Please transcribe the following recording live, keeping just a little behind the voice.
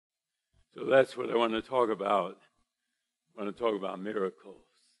So that's what I want to talk about. I want to talk about miracles.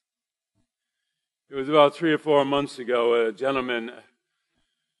 It was about 3 or 4 months ago, a gentleman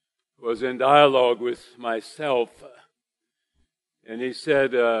was in dialogue with myself, and he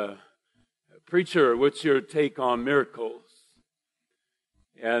said, "Preacher, what's your take on miracles?"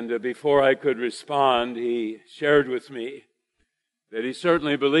 And before I could respond, he shared with me that he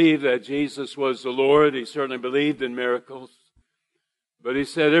certainly believed that Jesus was the Lord. He certainly believed in miracles. But he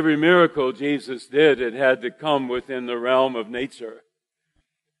said every miracle Jesus did, it had to come within the realm of nature.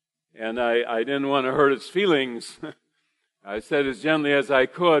 And I didn't want to hurt his feelings. I said as gently as I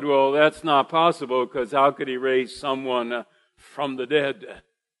could, well, that's not possible, because how could he raise someone from the dead?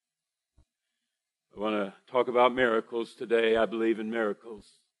 I want to talk about miracles today. I believe in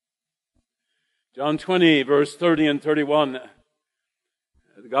miracles. John 20, verse 30 and 31.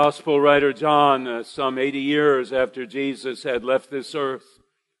 The gospel writer John, some 80 years after Jesus had left this earth,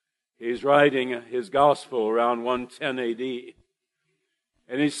 he's writing his gospel around 110 AD.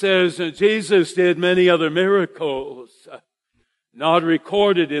 And he says, Jesus did many other miracles not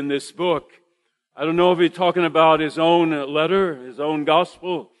recorded in this book. I don't know if he's talking about his own letter, his own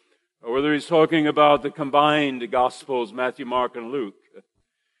gospel, or whether he's talking about the combined gospels, Matthew, Mark, and Luke.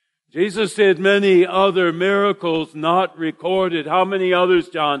 Jesus did many other miracles not recorded. How many others,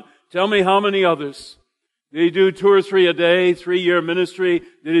 John? Tell me how many others. Did he do 2 or 3 a day, 3-year ministry?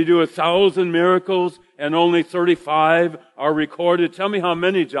 Did he do 1,000 miracles and only 35 are recorded? Tell me how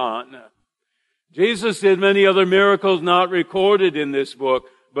many, John. Jesus did many other miracles not recorded in this book,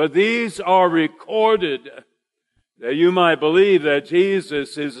 but these are recorded that you might believe that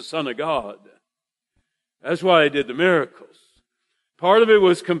Jesus is the Son of God. That's why he did the miracles. Part of it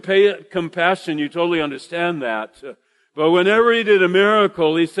was compassion. You totally understand that. But whenever he did a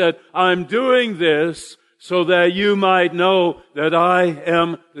miracle, he said, I'm doing this so that you might know that I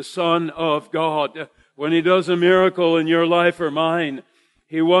am the Son of God. When he does a miracle in your life or mine,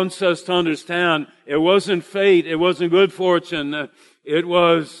 he wants us to understand it wasn't fate, it wasn't good fortune. It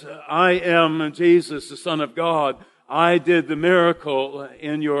was, I am Jesus, the Son of God. I did the miracle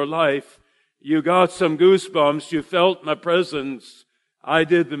in your life. You got some goosebumps. You felt my presence. I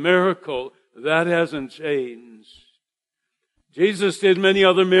did the miracle. That hasn't changed. Jesus did many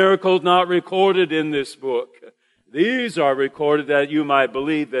other miracles not recorded in this book. These are recorded that you might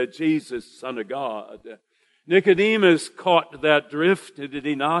believe that Jesus is the Son of God. Nicodemus caught that drift, did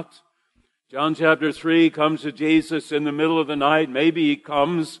he not? John chapter 3 comes to Jesus in the middle of the night. Maybe he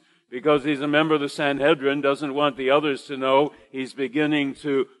comes because he's a member of the Sanhedrin, doesn't want the others to know. He's beginning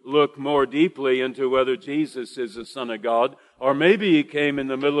to look more deeply into whether Jesus is the Son of God. Or maybe he came in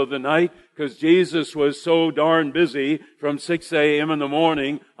the middle of the night because Jesus was so darn busy from 6 a.m. in the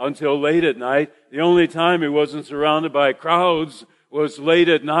morning until late at night. The only time he wasn't surrounded by crowds was late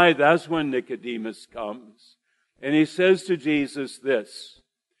at night. That's when Nicodemus comes. And he says to Jesus this.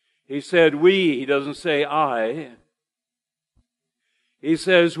 He said, we, he doesn't say I. He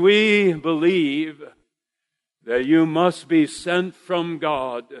says, we believe that you must be sent from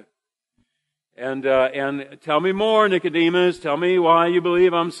God. And tell me more, Nicodemus. Tell me why you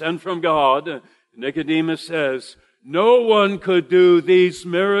believe I'm sent from God. Nicodemus says, no one could do these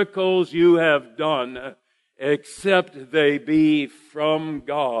miracles you have done except they be from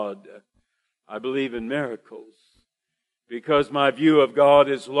God. I believe in miracles because my view of God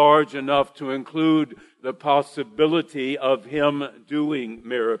is large enough to include the possibility of Him doing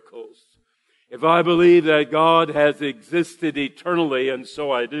miracles. If I believe that God has existed eternally, and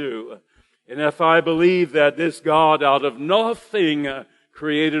so I do, and if I believe that this God out of nothing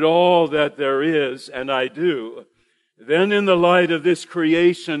created all that there is, and I do, then in the light of this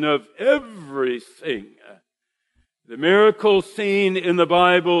creation of everything, the miracles seen in the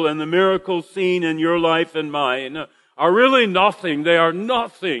Bible and the miracles seen in your life and mine are really nothing. They are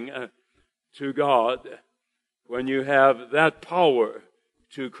nothing to God when you have that power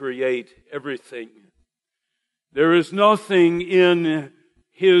to create everything. There is nothing in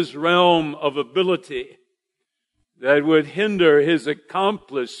His realm of ability that would hinder His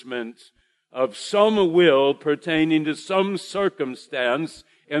accomplishment of some will pertaining to some circumstance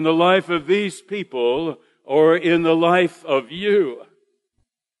in the life of these people or in the life of you.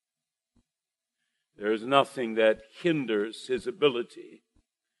 There is nothing that hinders His ability.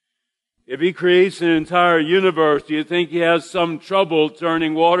 If He creates an entire universe, do you think He has some trouble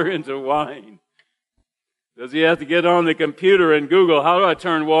turning water into wine? Does He have to get on the computer and Google, how do I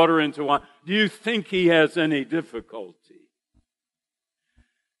turn water into wine? Do you think He has any difficulty?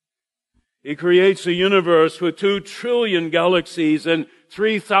 He creates a universe with 2 trillion galaxies and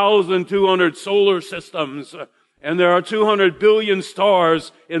 3,200 solar systems. And there are 200 billion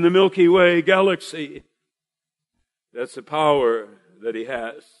stars in the Milky Way galaxy. That's the power that He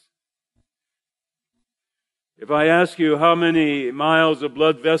has. If I ask you how many miles of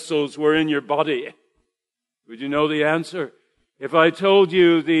blood vessels were in your body, would you know the answer? If I told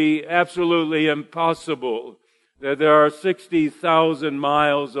you the absolutely impossible, that there are 60,000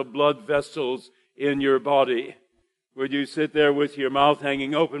 miles of blood vessels in your body, would you sit there with your mouth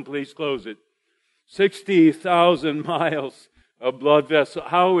hanging open? Please close it. 60,000 miles of blood vessels.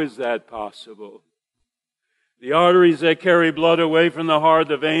 How is that possible? The arteries that carry blood away from the heart,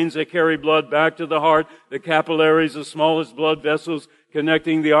 the veins that carry blood back to the heart, the capillaries, the smallest blood vessels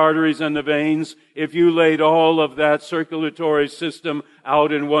connecting the arteries and the veins. If you laid all of that circulatory system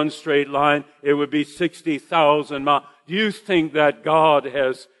out in one straight line, it would be 60,000 miles. Do you think that God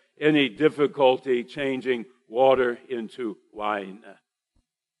has any difficulty changing water into wine?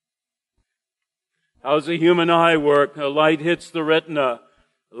 How does the human eye work? A light hits the retina.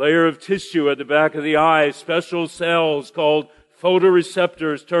 A layer of tissue at the back of the eye, special cells called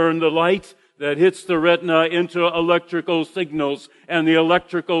photoreceptors turn the light that hits the retina into electrical signals, and the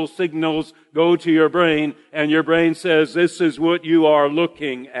electrical signals go to your brain, and your brain says, this is what you are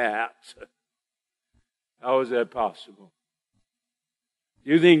looking at. How is that possible?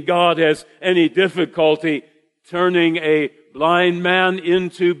 Do you think God has any difficulty turning a blind man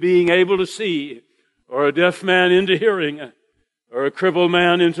into being able to see, or a deaf man into hearing, or a crippled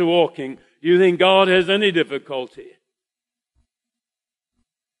man into walking? Do you think God has any difficulty?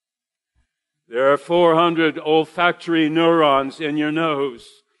 There are 400 olfactory neurons in your nose.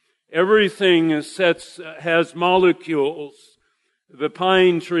 Everything has molecules. The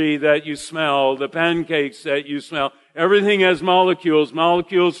pine tree that you smell, the pancakes that you smell, everything has molecules.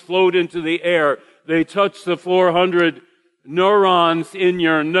 Molecules float into the air. They touch the 400 neurons in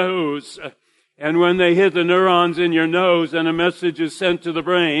your nose. And when they hit the neurons in your nose, and a message is sent to the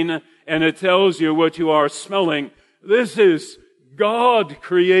brain, and it tells you what you are smelling, this is God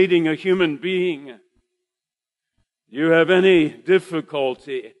creating a human being. Do you have any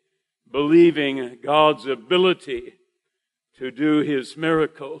difficulty believing God's ability to do His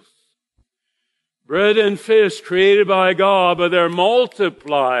miracles? Bread and fish created by God, but they're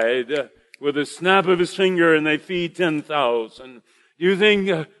multiplied with a snap of His finger, and they feed 10,000. Do you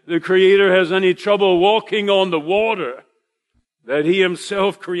think the Creator has any trouble walking on the water that He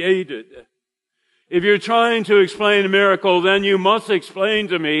Himself created? If you're trying to explain a miracle, then you must explain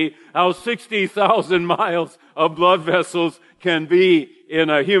to me how 60,000 miles of blood vessels can be in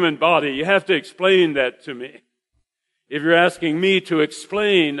a human body. You have to explain that to me. If you're asking me to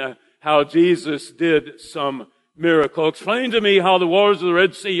explain how Jesus did some miracle, explain to me how the waters of the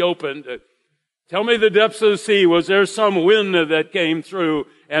Red Sea opened. Tell me the depths of the sea. Was there some wind that came through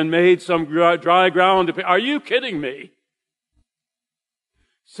and made some dry ground? Are you kidding me?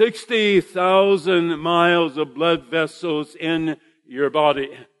 60,000 miles of blood vessels in your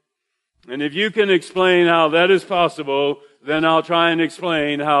body. And if you can explain how that is possible, then I'll try and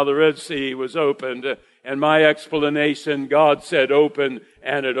explain how the Red Sea was opened. And my explanation, God said open,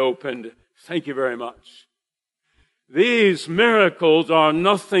 and it opened. Thank you very much. These miracles are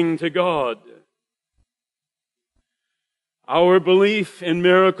nothing to God. Our belief in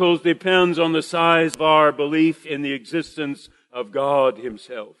miracles depends on the size of our belief in the existence of God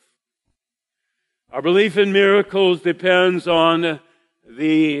Himself. Our belief in miracles depends on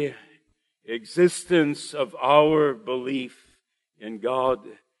the existence of our belief in God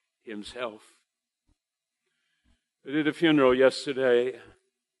Himself. I did a funeral yesterday.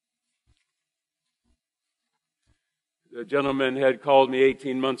 The gentleman had called me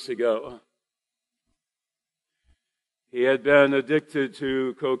 18 months ago. He had been addicted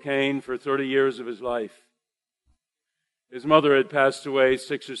to cocaine for 30 years of his life. His mother had passed away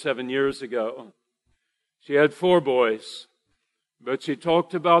 6 or 7 years ago. She had 4 boys, but she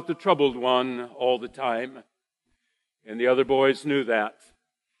talked about the troubled one all the time, and the other boys knew that.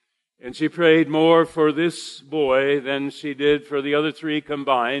 And she prayed more for this boy than she did for the other 3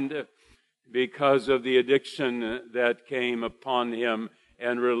 combined because of the addiction that came upon him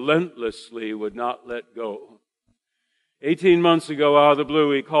and relentlessly would not let go. 18 months ago, out of the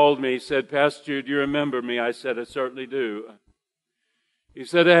blue, he called me. He said, "Pastor, do you remember me?" I said, "I certainly do." He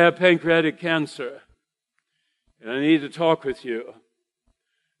said, "I have pancreatic cancer, and I need to talk with you.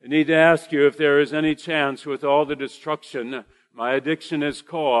 I need to ask you if there is any chance, with all the destruction my addiction has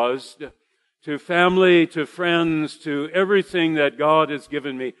caused to family, to friends, to everything that God has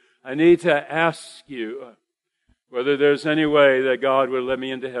given me, I need to ask you whether there's any way that God will let me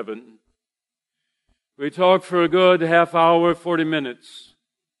into heaven." We talked for a good half hour, 40 minutes.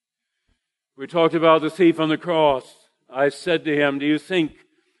 We talked about the thief on the cross. I said to him, do you think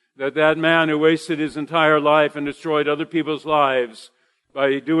that man who wasted his entire life and destroyed other people's lives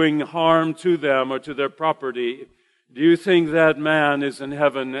by doing harm to them or to their property, do you think that man is in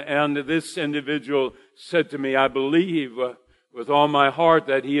heaven? And this individual said to me, I believe with all my heart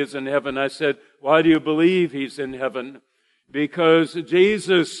that he is in heaven. I said, why do you believe he's in heaven? Because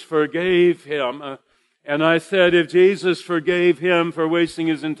Jesus forgave him. And I said, if Jesus forgave him for wasting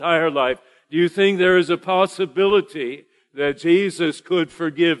his entire life, do you think there is a possibility that Jesus could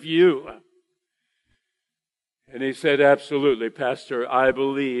forgive you? And he said, absolutely, Pastor, I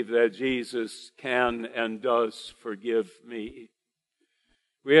believe that Jesus can and does forgive me.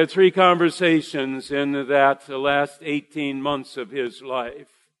 We had 3 conversations in the last 18 months of his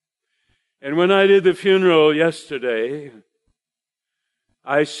life. And when I did the funeral yesterday,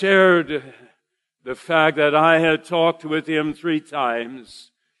 I shared the fact that I had talked with him 3 times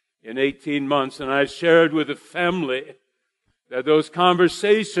in 18 months, and I shared with the family that those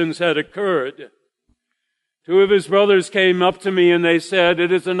conversations had occurred. 2 of his brothers came up to me and they said,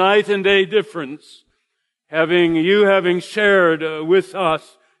 it is a night and day difference having shared with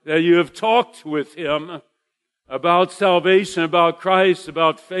us that you have talked with him about salvation, about Christ,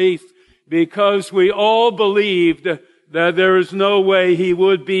 about faith, because we all believed that there is no way he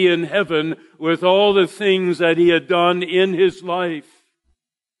would be in heaven with all the things that he had done in his life.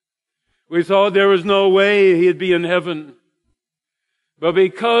 We thought there was no way he'd be in heaven. But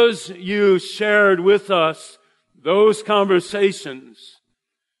because you shared with us those conversations,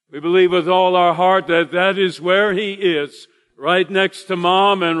 we believe with all our heart that that is where he is, right next to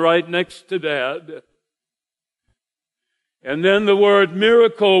Mom and right next to Dad. And then the word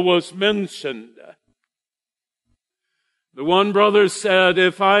miracle was mentioned. The one brother said,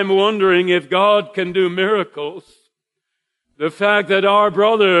 if I'm wondering if God can do miracles, the fact that our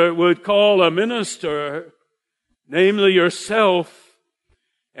brother would call a minister, namely yourself,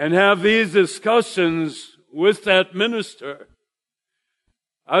 and have these discussions with that minister.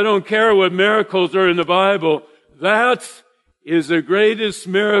 I don't care what miracles are in the Bible. That is the greatest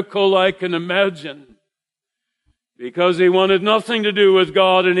miracle I can imagine. Because he wanted nothing to do with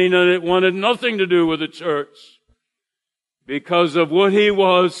God and he wanted nothing to do with the church. Because of what he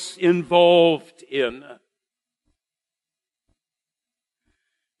was involved in.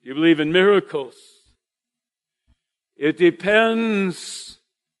 Do you believe in miracles? It depends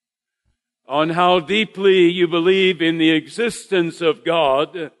on how deeply you believe in the existence of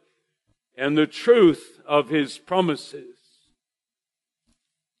God and the truth of his promises.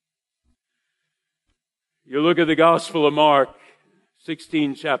 You look at the Gospel of Mark,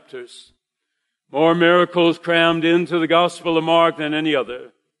 16 chapters. More miracles crammed into the Gospel of Mark than any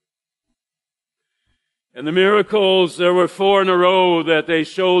other. And the miracles, there were 4 in a row that they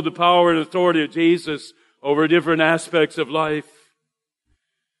showed the power and authority of Jesus over different aspects of life.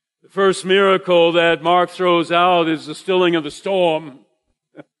 The first miracle that Mark throws out is the stilling of the storm.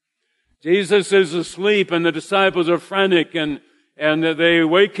 Jesus is asleep and the disciples are frantic and they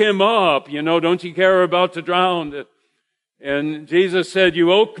wake him up. Don't you care, we're about to drown? And Jesus said, you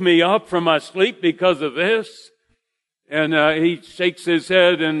woke me up from my sleep because of this. And he shakes his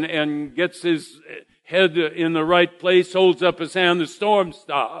head and gets his head in the right place, holds up his hand, the storm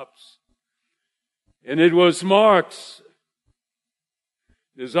stops. And it was Mark's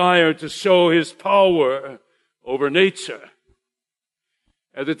desire to show his power over nature.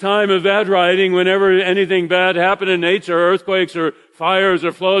 At the time of that writing, whenever anything bad happened in nature, earthquakes or fires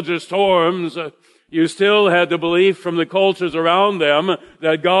or floods or storms, you still had the belief from the cultures around them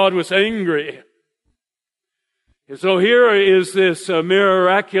that God was angry. So here is this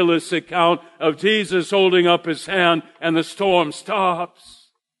miraculous account of Jesus holding up his hand and the storm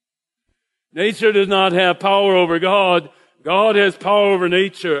stops. Nature does not have power over God. God has power over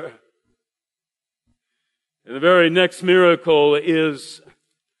nature. And the very next miracle is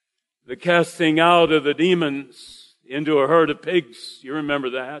the casting out of the demons into a herd of pigs. You remember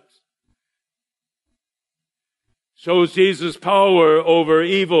that? Shows Jesus' power over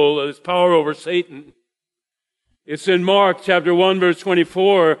evil, his power over Satan. It's in Mark chapter 1 verse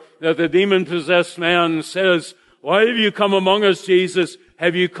 24 that the demon-possessed man says, why have you come among us, Jesus?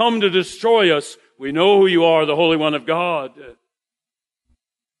 Have you come to destroy us? We know who you are, the Holy One of God.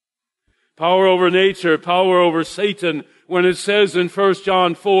 Power over nature, power over Satan. When it says in 1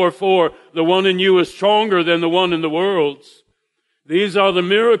 John 4:4, the one in you is stronger than the one in the world. These are the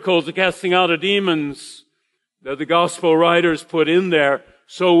miracles, the casting out of demons, that the gospel writers put in there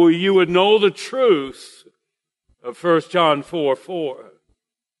so you would know the truth of 1 John 4:4.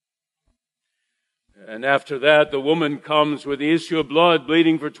 And after that, the woman comes with the issue of blood,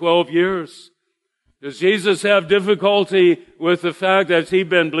 bleeding for 12 years. Does Jesus have difficulty with the fact that he'd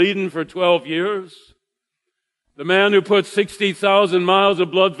been bleeding for 12 years? The man who put 60,000 miles of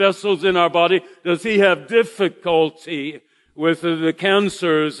blood vessels in our body, does he have difficulty with the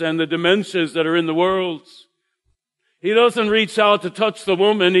cancers and the dementias that are in the world? He doesn't reach out to touch the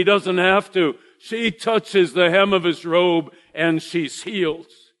woman. He doesn't have to. She touches the hem of his robe and she's healed.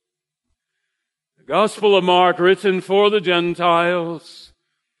 The Gospel of Mark, written for the Gentiles.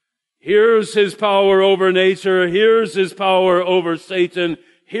 Here's his power over nature. Here's his power over Satan.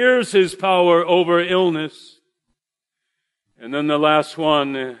 Here's his power over illness. And then the last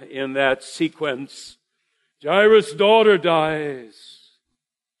one in that sequence, Jairus' daughter dies.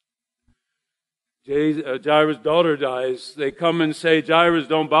 Jairus' daughter dies. They come and say, Jairus,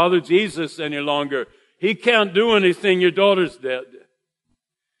 don't bother Jesus any longer. He can't do anything. Your daughter's dead.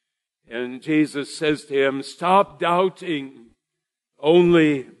 And Jesus says to him, stop doubting.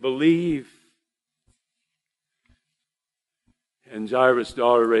 Only believe. And Jairus'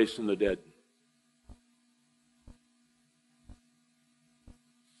 daughter raised from the dead.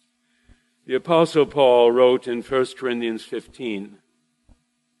 The Apostle Paul wrote in 1 Corinthians 15,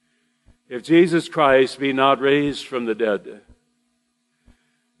 if Jesus Christ be not raised from the dead,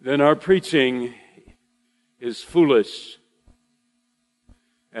 then our preaching is foolish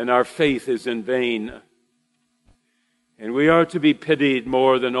and our faith is in vain. And we are to be pitied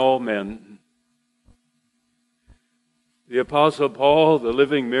more than all men. The Apostle Paul, the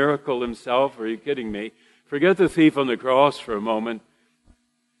living miracle himself, are you kidding me? Forget the thief on the cross for a moment.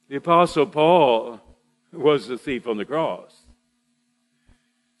 The Apostle Paul was the thief on the cross.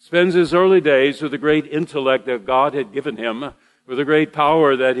 Spends his early days with the great intellect that God had given him, with the great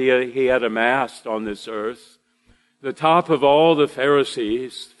power that he had amassed on this earth. The top of all the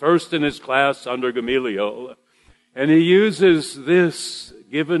Pharisees, first in his class under Gamaliel. And he uses this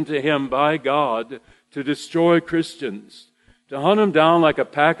given to him by God to destroy Christians, to hunt them down like a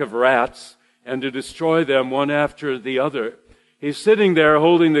pack of rats and to destroy them one after the other. He's sitting there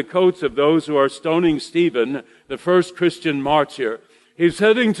holding the coats of those who are stoning Stephen, the first Christian martyr. He's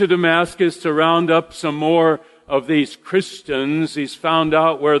heading to Damascus to round up some more of these Christians. He's found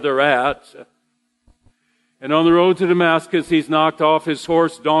out where they're at. And on the road to Damascus, he's knocked off his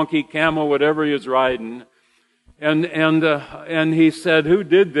horse, donkey, camel, whatever he is riding. And he said, who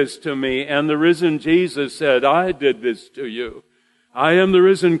did this to me? And the risen Jesus said, I did this to you. I am the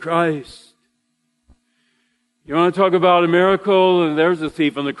risen Christ. You want to talk about a miracle? And there's a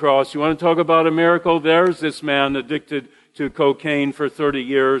thief on the cross. You want to talk about a miracle? There's this man addicted to cocaine for 30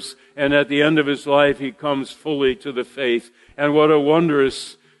 years. And at the end of his life, he comes fully to the faith. And what a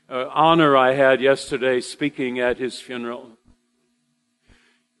wondrous honor I had yesterday speaking at his funeral.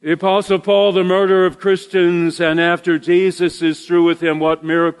 The Apostle Paul, the murderer of Christians, and after Jesus is through with him, what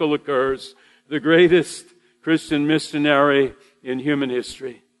miracle occurs? The greatest Christian missionary in human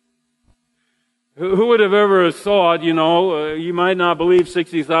history. Who would have ever thought, you might not believe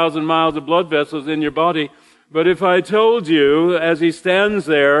 60,000 miles of blood vessels in your body, but if I told you, as he stands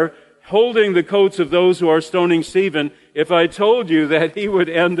there, holding the coats of those who are stoning Stephen, if I told you that he would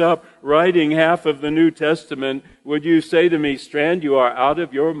end up writing half of the New Testament, would you say to me, Strand, you are out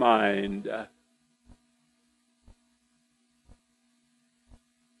of your mind?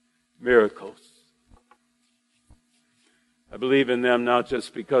 Miracles. I believe in them not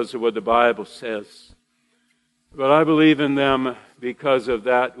just because of what the Bible says, but I believe in them because of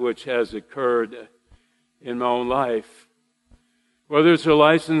that which has occurred in my own life. Whether it's a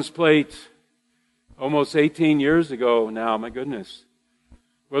license plate almost 18 years ago now, my goodness.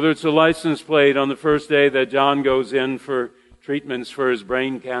 Whether it's a license plate on the first day that John goes in for treatments for his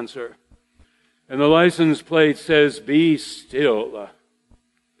brain cancer. And the license plate says, be still.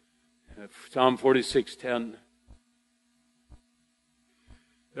 Psalm 46:10.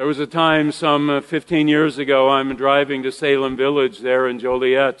 There was a time some 15 years ago, I'm driving to Salem Village there in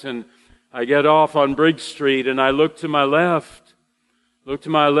Joliet, and I get off on Briggs Street, and I look to my left. Look to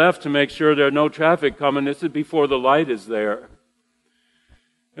my left to make sure there's no traffic coming. This is before the light is there.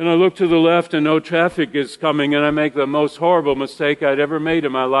 And I look to the left and no traffic is coming, and I make the most horrible mistake I'd ever made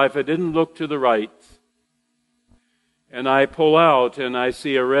in my life. I didn't look to the right. And I pull out, and I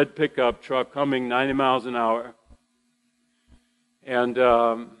see a red pickup truck coming 90 miles an hour. And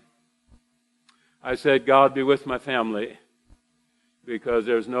I said, God be with my family, because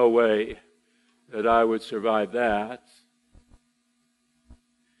there's no way that I would survive that.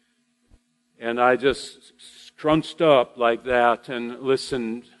 And I just scrunched up like that and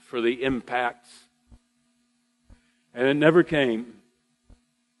listened for the impact. And it never came.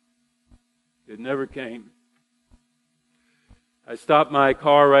 It never came. I stopped my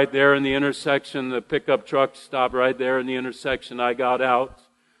car right there in the intersection. The pickup truck stopped right there in the intersection. I got out,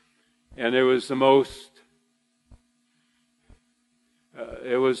 and it was the most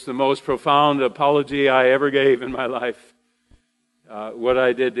profound apology I ever gave in my life. What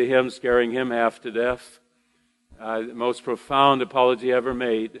I did to him, scaring him half to death. The most profound apology ever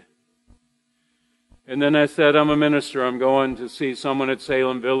made. And then I said, I'm a minister. I'm going to see someone at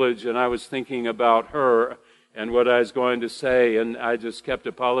Salem Village, and I was thinking about her and what I was going to say, and I just kept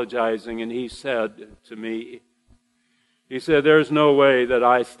apologizing, and he said to me, there's no way that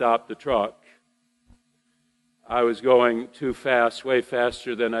I stopped the truck. I was going too fast, way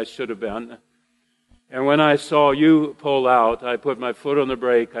faster than I should have been. And when I saw you pull out, I put my foot on the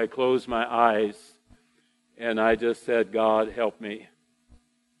brake, I closed my eyes, and I just said, God, help me.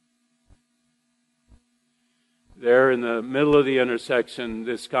 There in the middle of the intersection,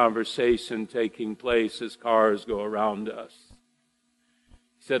 this conversation taking place as cars go around us.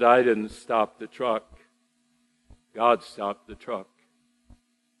 He said, I didn't stop the truck. God stopped the truck.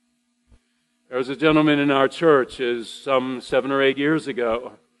 There was a gentleman in our church some 7 or 8 years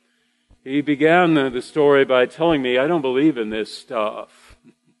ago. He began the story by telling me, I don't believe in this stuff.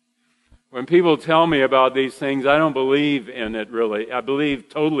 When people tell me about these things, I don't believe in it really. I believe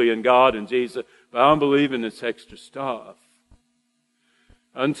totally in God and Jesus, but I don't believe in this extra stuff.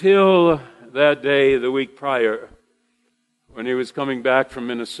 Until that day, the week prior, when he was coming back from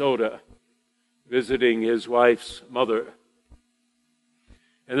Minnesota, visiting his wife's mother.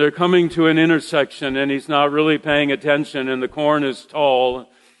 And they're coming to an intersection, and he's not really paying attention, and the corn is tall,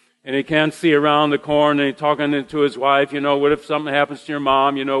 and he can't see around the corn, and he's talking to his wife, what if something happens to your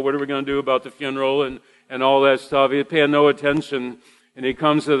mom, what are we going to do about the funeral, and all that stuff. He's paying no attention. And he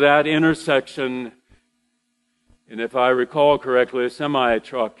comes to that intersection, and if I recall correctly, a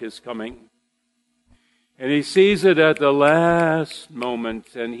semi-truck is coming. And he sees it at the last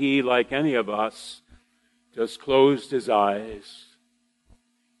moment, and he, like any of us, just closed his eyes.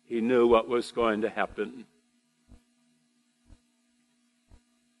 He knew what was going to happen.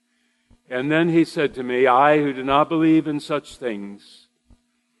 And then he said to me, I who do not believe in such things,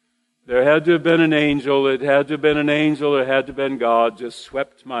 there had to have been an angel, it had to have been an angel, it had to have been God, just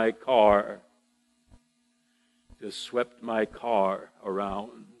swept my car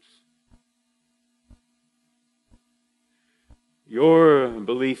around. Your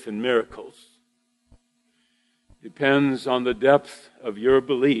belief in miracles depends on the depth of your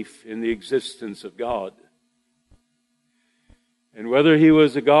belief in the existence of God. And whether he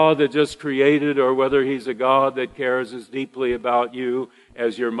was a God that just created or whether he's a God that cares as deeply about you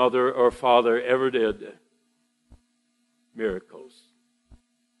as your mother or father ever did. Miracles.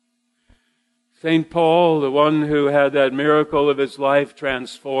 St. Paul, the one who had that miracle of his life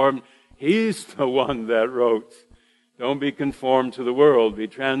transformed, he's the one that wrote, don't be conformed to the world, be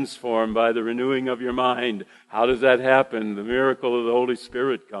transformed by the renewing of your mind. How does that happen? The miracle of the Holy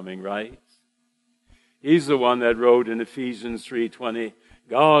Spirit coming, right? He's the one that wrote in Ephesians 3:20,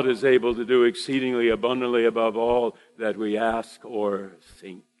 God is able to do exceedingly abundantly above all that we ask or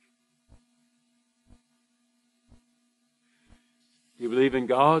think. Do you believe in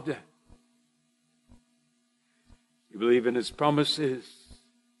God? Do you believe in his promises?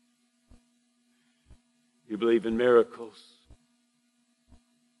 Do you believe in miracles?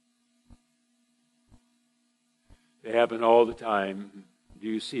 They happen all the time. Do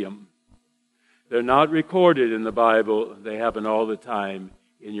you see them? They're not recorded in the Bible. They happen all the time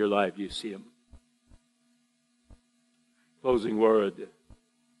in your life. You see them. Closing word.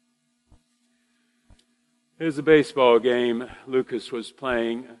 Here's a baseball game Lucas was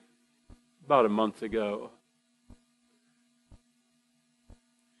playing about a month ago.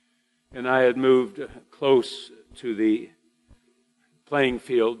 And I had moved close to the playing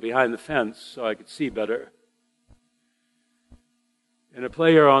field behind the fence so I could see better. And a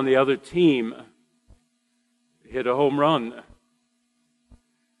player on the other team hit a home run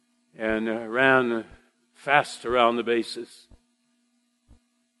and ran fast around the bases.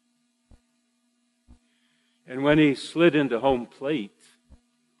 And when he slid into home plate,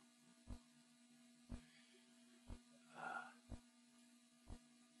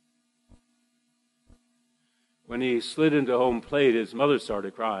 his mother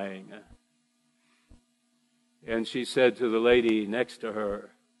started crying. And she said to the lady next to her,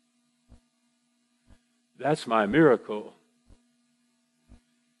 that's my miracle.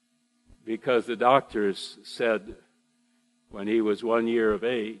 Because the doctors said when he was 1 year of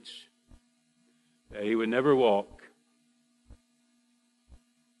age that he would never walk.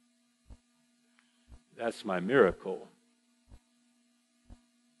 That's my miracle.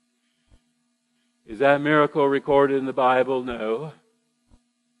 Is Is that miracle recorded in the Bible? No.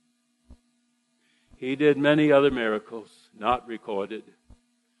 He did many other miracles, not recorded.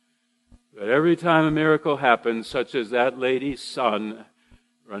 But every time a miracle happens, such as that lady's son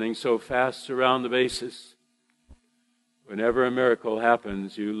running so fast around the bases, whenever a miracle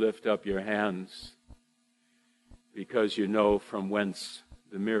happens, you lift up your hands because you know from whence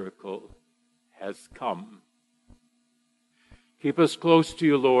the miracle has come. Keep us close to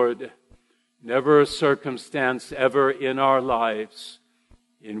you, Lord. Never a circumstance ever in our lives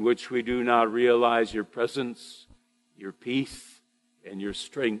in which we do not realize your presence, your peace, and your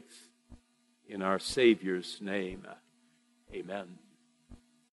strength. In our Savior's name, amen.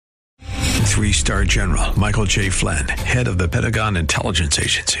 3-star General Michael J. Flynn, head of the Pentagon Intelligence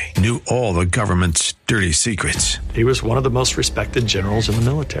Agency, knew all the government's dirty secrets. He was one of the most respected generals in the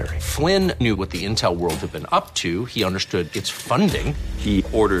military. Flynn knew what the intel world had been up to. He understood its funding. He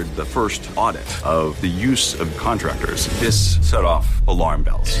ordered the first audit of the use of contractors. This set off alarm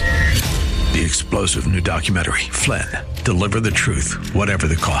bells. The explosive new documentary, Flynn, Deliver the Truth, Whatever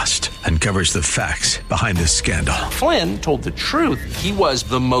the Cost, uncovers the facts behind this scandal. Flynn told the truth. He was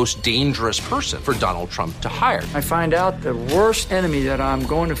the most dangerous person for Donald Trump to hire. I find out the worst enemy that I'm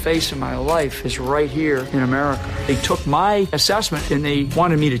going to face in my life is right here in America. They took my assessment and they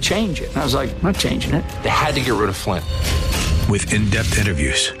wanted me to change it. And I was like, I'm not changing it. They had to get rid of Flynn. With in-depth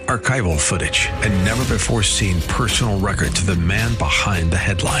interviews, archival footage, and never-before-seen personal records of the man behind the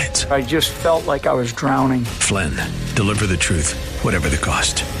headlines. I just felt like I was drowning. Flynn, Deliver the Truth, Whatever the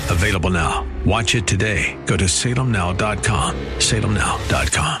Cost. Available now. Watch it today. Go to salemnow.com.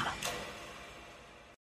 salemnow.com.